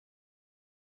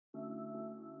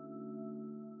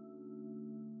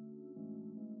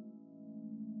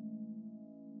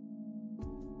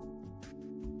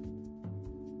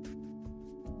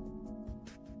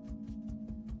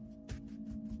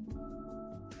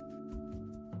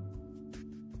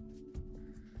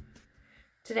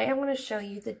Today I want to show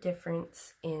you the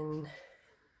difference in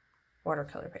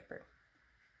watercolor paper.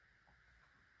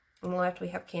 On the left we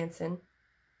have Canson,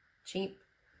 cheap,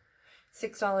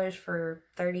 $6 for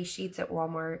 30 sheets at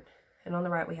Walmart. And on the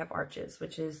right we have Arches,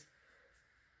 which is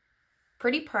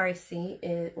pretty pricey.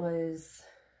 It was,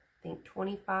 I think,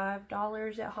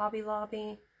 $25 at Hobby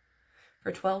Lobby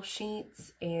for 12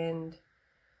 sheets. And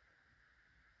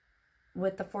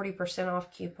with the 40%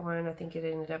 off coupon, I think it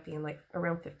ended up being like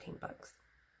around 15 bucks.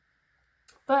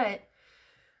 But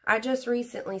I just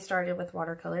recently started with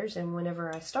watercolors, and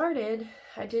whenever I started,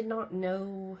 I did not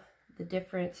know the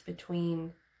difference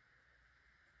between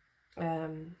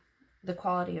the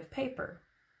quality of paper.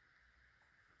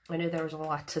 I knew there was a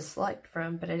lot to select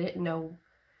from, but I didn't know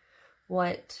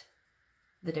what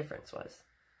the difference was.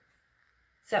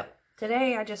 So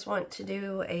today I just want to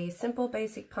do a simple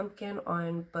basic pumpkin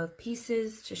on both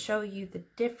pieces to show you the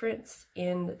difference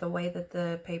in the way that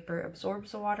the paper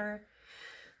absorbs the water,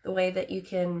 the way that you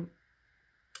can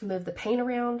move the paint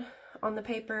around on the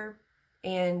paper,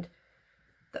 and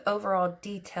the overall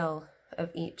detail of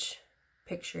each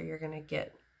picture you're going to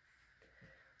get.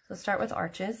 So let's start with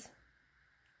Arches.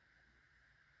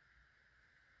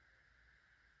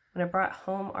 When I brought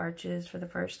home Arches for the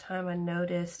first time, I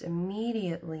noticed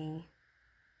immediately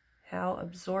how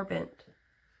absorbent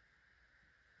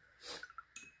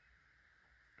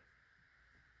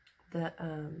the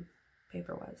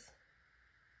paper was.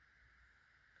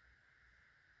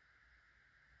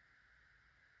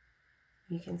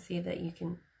 You can see that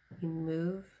you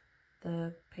move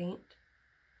the paint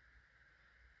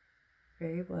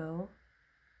very well.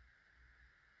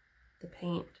 The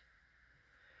paint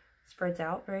spreads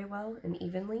out very well and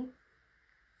evenly.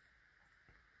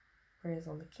 Whereas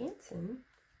on the Canson,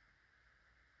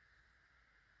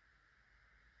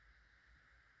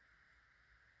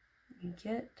 you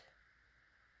get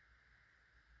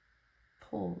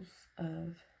pools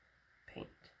of paint.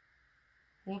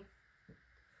 See?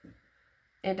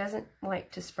 It doesn't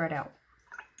like to spread out.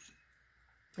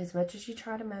 As much as you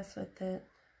try to mess with it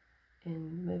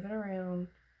and move it around,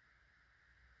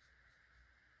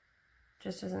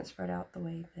 just doesn't spread out the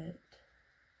way that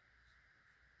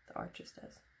the Arches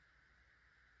does.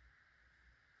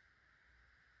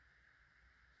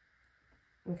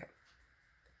 Okay.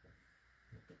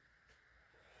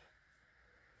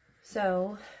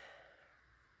 So,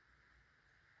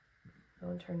 go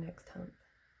into our next hump.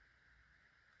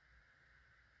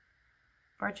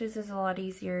 Arches is a lot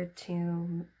easier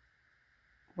to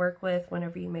work with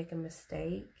whenever you make a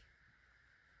mistake.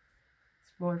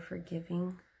 It's more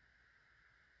forgiving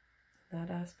in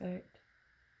that aspect.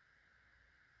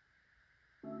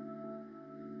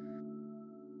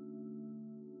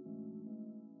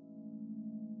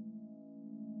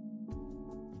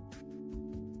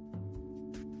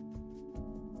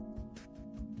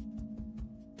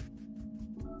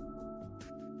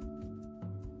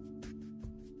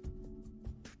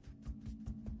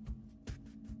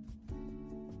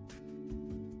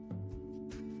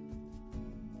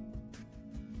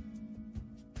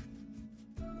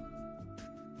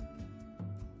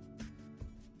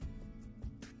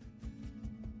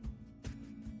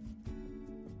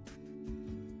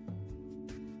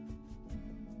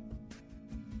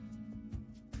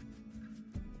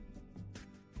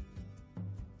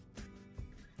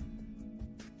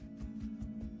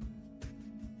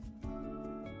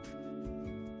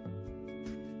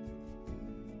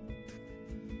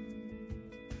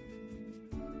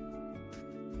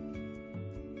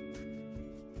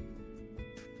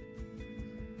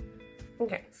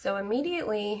 Okay, so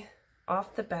immediately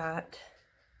off the bat,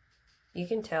 you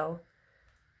can tell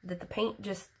that the paint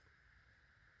just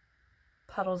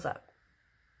puddles up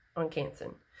on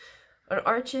Canson. On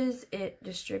Arches, it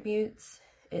distributes,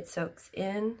 it soaks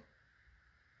in,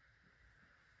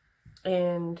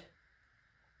 and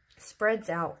spreads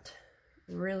out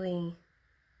really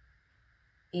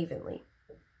evenly.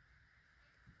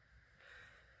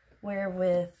 Where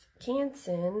with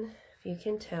Canson, if you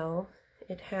can tell,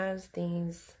 it has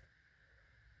these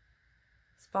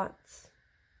spots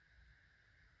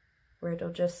where it'll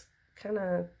just kind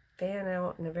of fan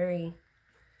out in a very,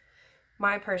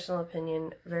 my personal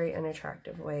opinion, very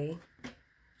unattractive way.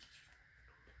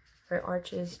 Where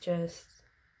Arches just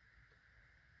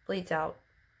bleeds out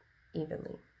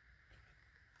evenly.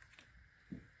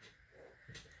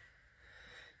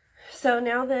 So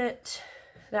now that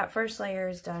that first layer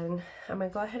is done, I'm going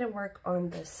to go ahead and work on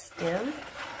the stem.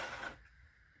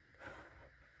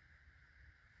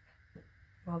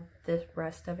 while the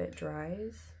rest of it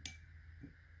dries,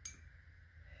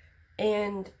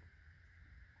 and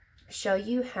show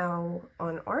you how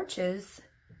on Arches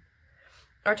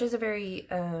are very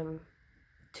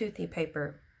toothy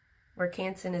paper, where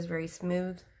Canson is very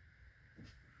smooth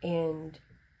and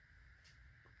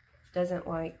doesn't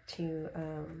like to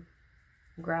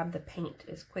grab the paint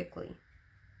as quickly.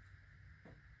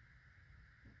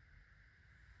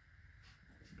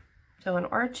 So on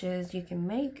Arches, you can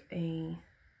make a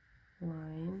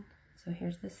line. So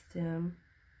here's the stem.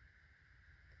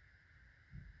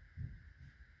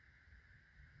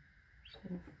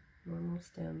 Normal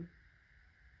stem.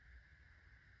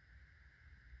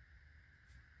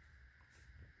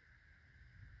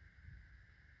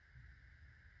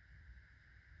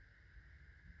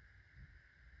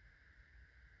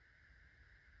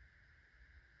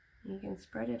 You can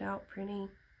spread it out pretty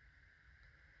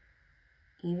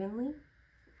evenly,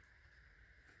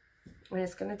 and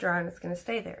it's going to dry and it's going to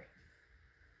stay there.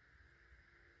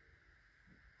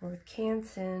 Or with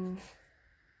Canson,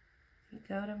 you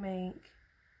go to make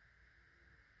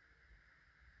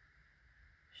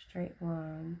straight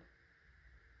line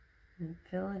and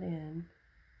fill it in,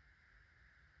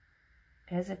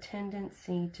 it has a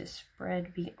tendency to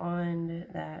spread beyond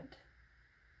that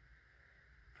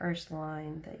first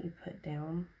line that you put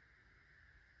down.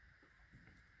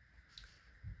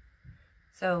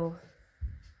 So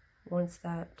once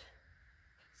that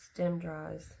stem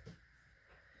dries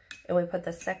and we put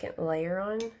the second layer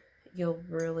on, you'll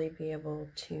really be able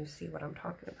to see what I'm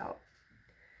talking about.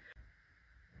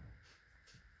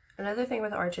 Another thing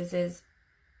with Arches is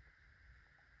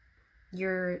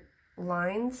your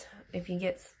lines, if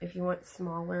you want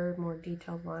smaller, more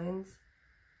detailed lines,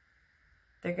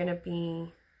 they're going to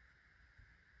be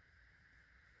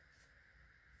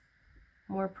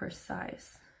more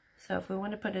precise. So if we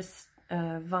want to put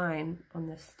a vine on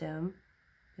the stem,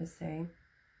 just say,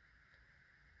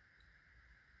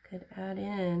 could add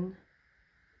in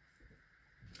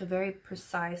a very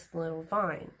precise little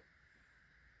vine.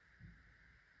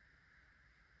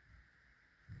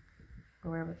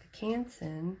 Or with the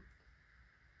Canson,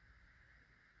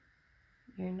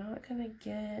 you're not going to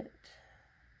get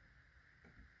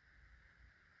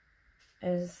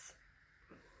as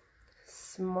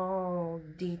small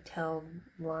detailed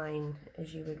line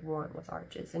as you would want with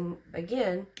Arches. And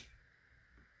again,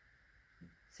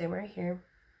 same right here,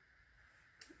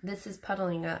 this is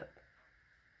puddling up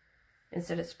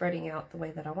instead of spreading out the way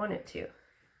that I want it to.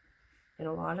 And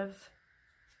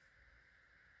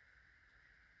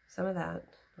some of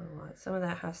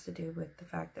that has to do with the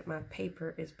fact that my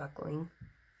paper is buckling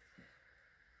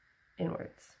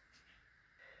inwards.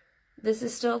 This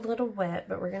is still a little wet,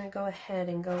 but we're going to go ahead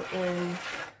and go in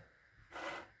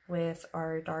with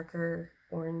our darker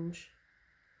orange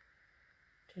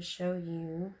to show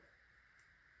you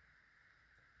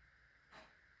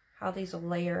how these will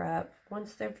layer up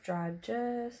once they've dried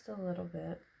just a little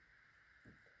bit.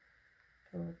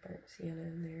 Put a little burnt sienna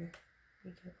in there,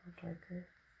 make it a little darker.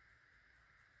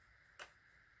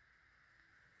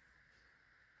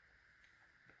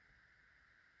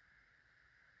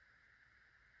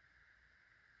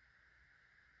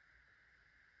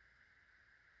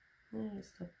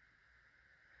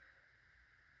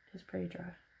 It's pretty dry.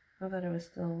 I thought it was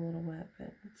still a little wet,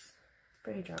 but it's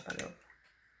pretty dry by now,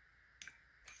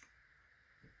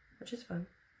 which is fun.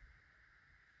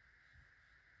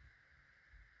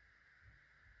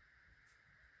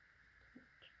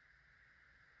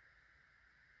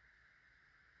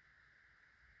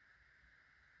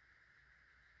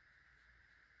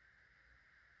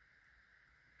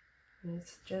 And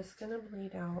it's just gonna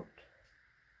bleed out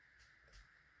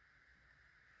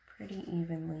pretty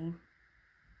evenly.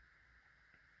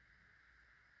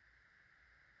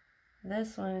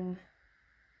 This one,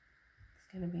 it's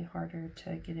going to be harder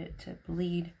to get it to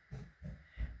bleed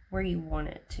where you want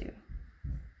it to.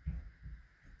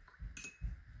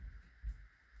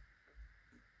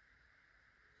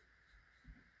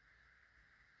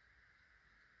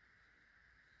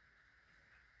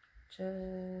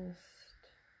 Just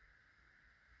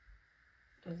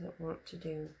doesn't want to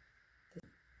do.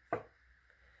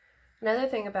 Another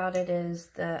thing about it is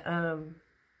the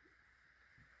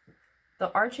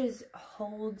Arches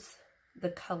holds the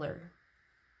color.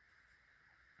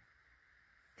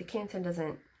 The Canson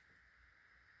doesn't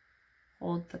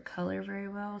hold the color very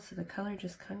well, so the color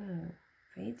just kind of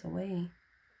fades away.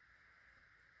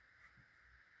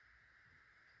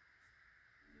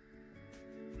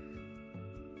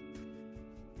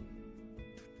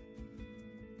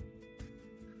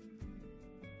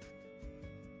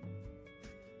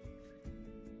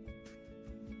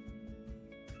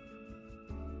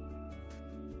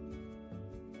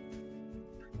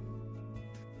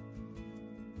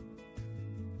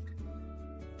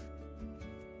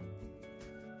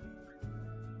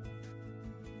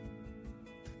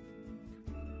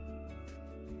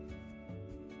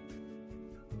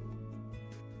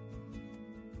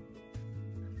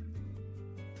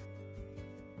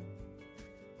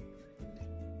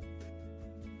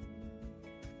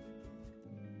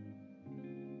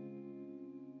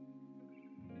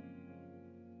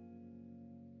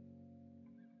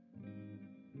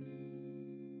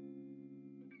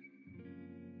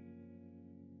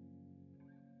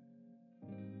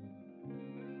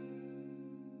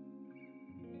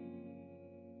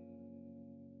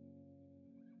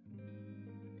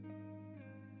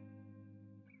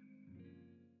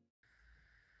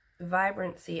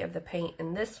 vibrancy of the paint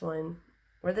in this one,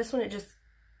 where this one it just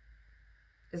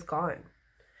is gone.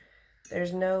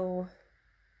 There's no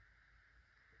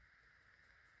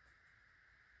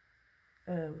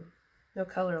no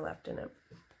color left in it.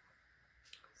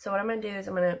 So what I'm going to do is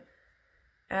I'm going to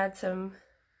add some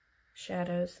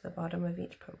shadows to the bottom of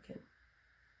each pumpkin.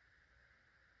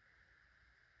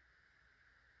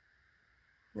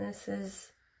 This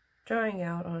is drying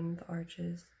out on the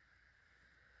arches.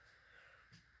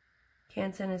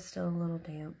 Canson is still a little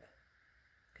damp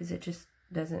because it just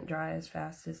doesn't dry as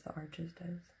fast as the arches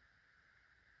does.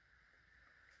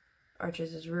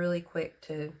 Arches is really quick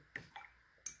to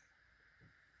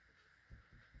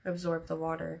absorb the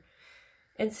water.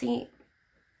 And see,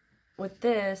 with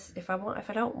this, if I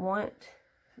don't want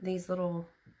these little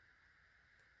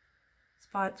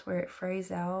spots where it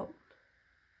frays out,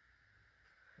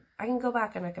 I can go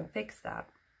back and I can fix that.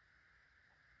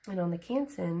 And on the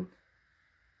Canson,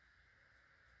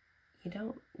 you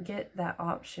don't get that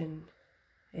option.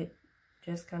 It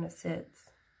just kind of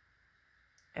sits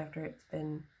after it's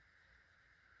been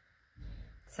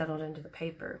settled into the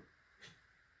paper.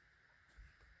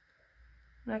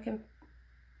 And I can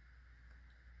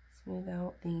smooth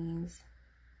out these.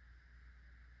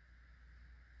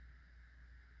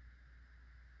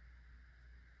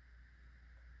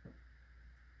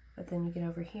 But then you get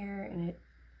over here and you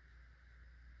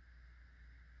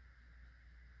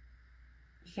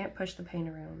can't push the paint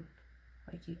around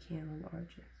like you can on the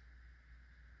arches.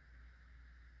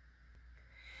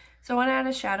 So I want to add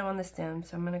a shadow on the stem,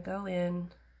 so I'm going to go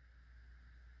in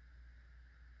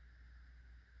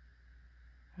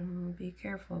and be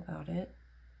careful about it.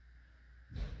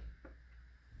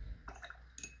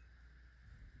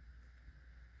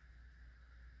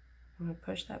 I'm going to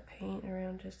push that paint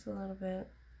around just a little bit.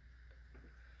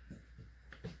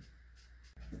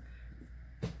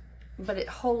 But it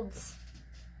holds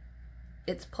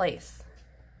its place.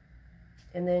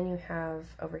 And then you have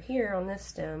over here on this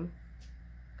stem,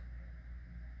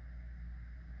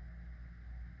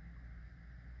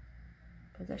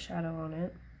 put the shadow on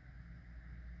it.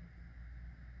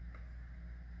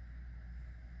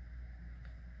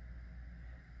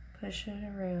 Push it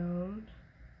around.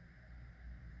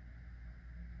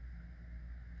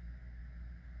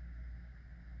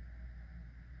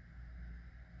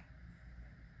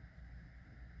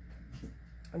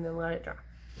 And then let it dry.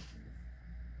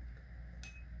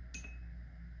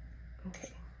 Okay.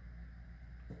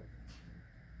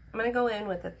 I'm going to go in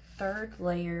with a third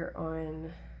layer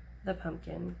on the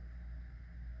pumpkin,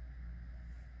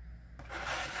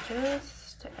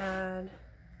 just to add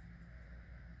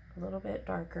a little bit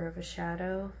darker of a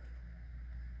shadow.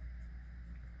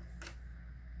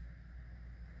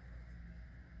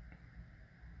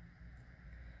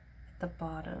 At the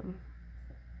bottom.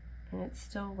 And it's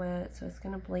still wet, so it's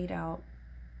going to bleed out.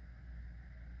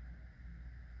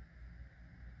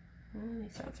 Oh,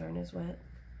 these sides aren't as wet.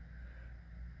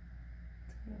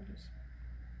 So I'll just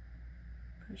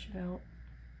push it out.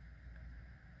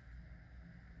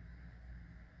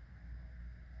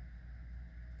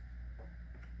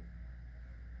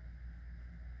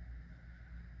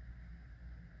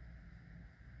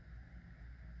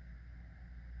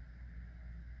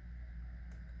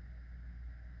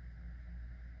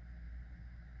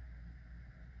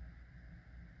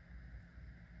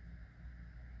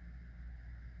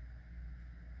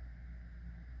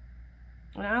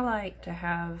 And I like to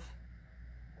have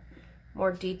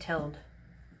more detailed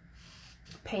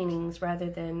paintings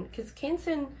rather than, because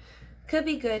Canson could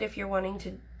be good if you're wanting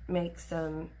to make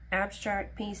some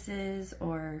abstract pieces,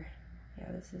 or,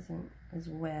 yeah, this isn't as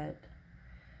wet.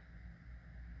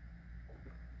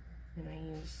 And I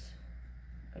used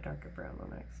a darker brown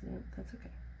on accident. That's okay.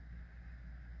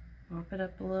 Mop it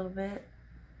up a little bit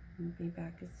and be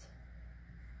back as it's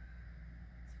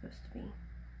supposed to be.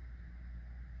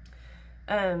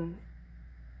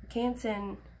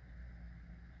 Canson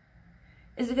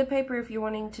is a good paper if you're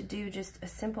wanting to do just a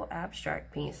simple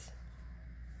abstract piece.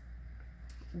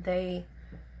 The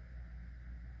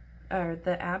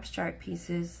abstract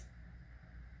pieces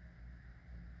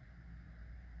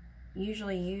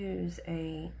usually use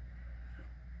a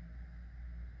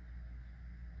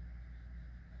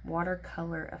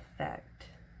watercolor effect,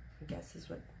 I guess is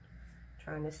what I'm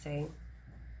trying to say.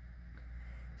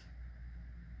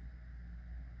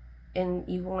 And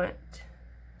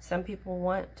some people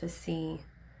want to see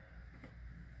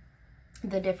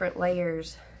the different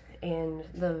layers and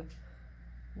the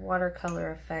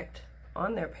watercolor effect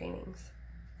on their paintings.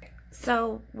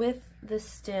 So with the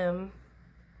stem,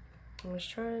 I was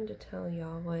trying to tell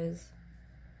y'all was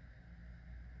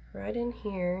right in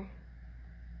here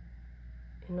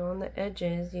And on the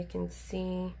edges, you can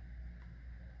see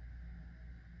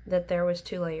that there was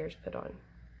 2 layers put on.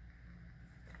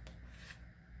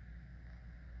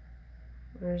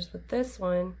 Whereas with this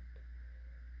one,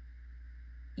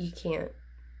 you can't.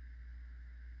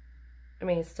 I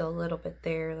mean, it's still a little bit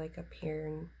there, like up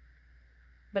here,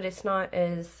 but it's not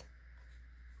as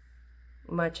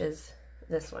much as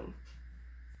this one.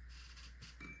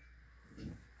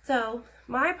 So,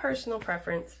 my personal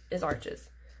preference is Arches.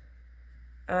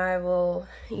 I will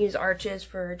use Arches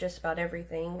for just about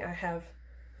everything. I have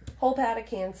a whole pad of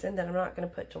Canson that I'm not going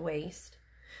to put to waste.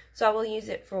 So I will use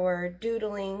it for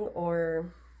doodling or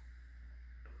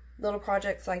little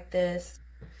projects like this.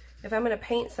 If I'm going to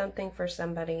paint something for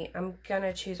somebody, I'm going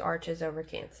to choose Arches over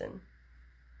Canson.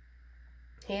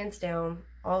 Hands down,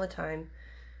 all the time.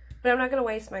 But I'm not going to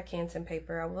waste my Canson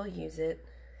paper. I will use it.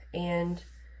 And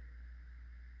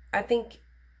I think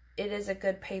it is a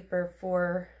good paper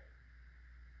for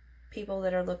people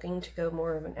that are looking to go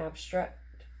more of an abstract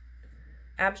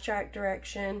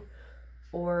direction,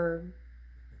 or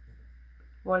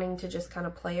wanting to just kind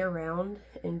of play around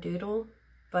and doodle,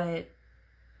 but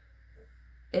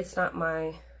it's not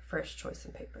my first choice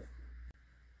in paper.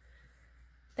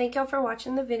 Thank y'all for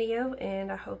watching the video,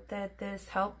 and I hope that this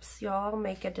helps y'all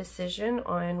make a decision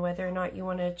on whether or not you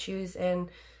want to choose an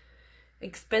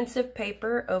expensive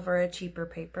paper over a cheaper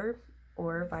paper,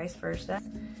 or vice versa.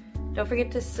 Don't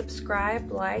forget to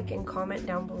subscribe, like, and comment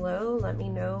down below. Let me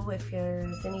know if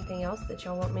there's anything else that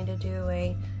y'all want me to do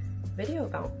a video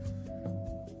about.